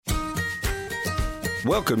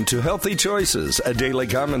Welcome to Healthy Choices, a daily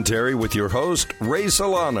commentary with your host, Ray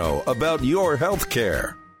Solano, about your health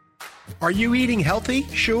care. Are you eating healthy?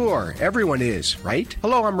 Sure, everyone is, right?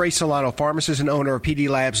 Hello, I'm Ray Solano, pharmacist and owner of PD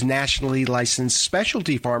Labs nationally licensed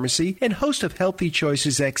specialty pharmacy and host of Healthy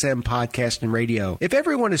Choices XM podcast and radio. If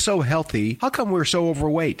everyone is so healthy, how come we're so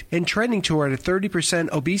overweight and trending toward a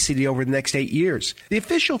 30% obesity over the next 8 years? The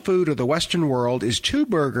official food of the Western world is 2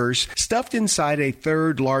 burgers stuffed inside a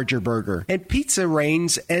third larger burger, and pizza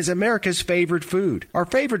reigns as America's favorite food. Our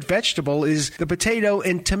favorite vegetable is the potato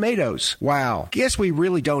and tomatoes. Wow, guess we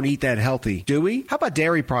really don't eat that healthy, do we? How about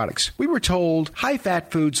dairy products? We were told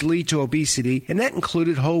high-fat foods lead to obesity, and that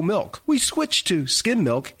included whole milk. We switched to skim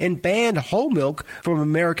milk and banned whole milk from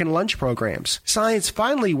American lunch programs. Science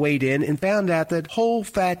finally weighed in and found out that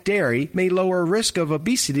whole-fat dairy may lower risk of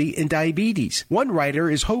obesity and diabetes. One writer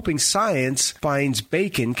is hoping science finds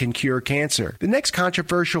bacon can cure cancer. The next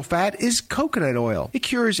controversial fat is coconut oil. It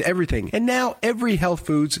cures everything, and now every health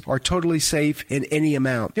foods are totally safe in any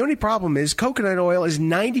amount. The only problem is coconut oil is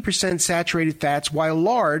 90% saturated fats, while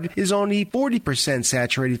lard is only 40%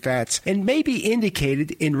 saturated fats and may be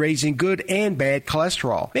indicated in raising good and bad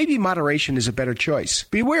cholesterol. Maybe moderation is a better choice.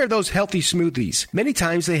 Beware of those healthy smoothies. Many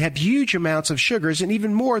times they have huge amounts of sugars and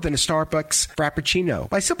even more than a Starbucks Frappuccino.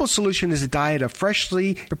 My simple solution is a diet of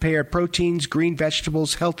freshly prepared proteins, green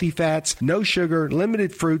vegetables, healthy fats, no sugar,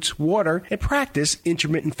 limited fruits, water, and practice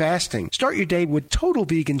intermittent fasting. Start your day with Total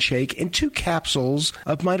Vegan Shake and 2 capsules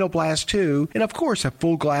of Mitoblast 2 and, of course, a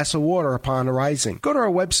full glass of water upon arising. Go to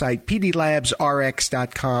our website,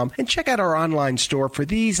 pdlabsrx.com, and check out our online store for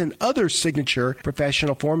these and other signature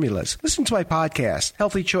professional formulas. Listen to my podcast,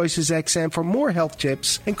 Healthy Choices XM, for more health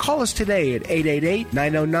tips, and call us today at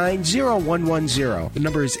 888-909-0110. The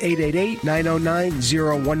number is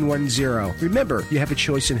 888-909-0110. Remember, you have a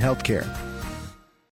choice in healthcare.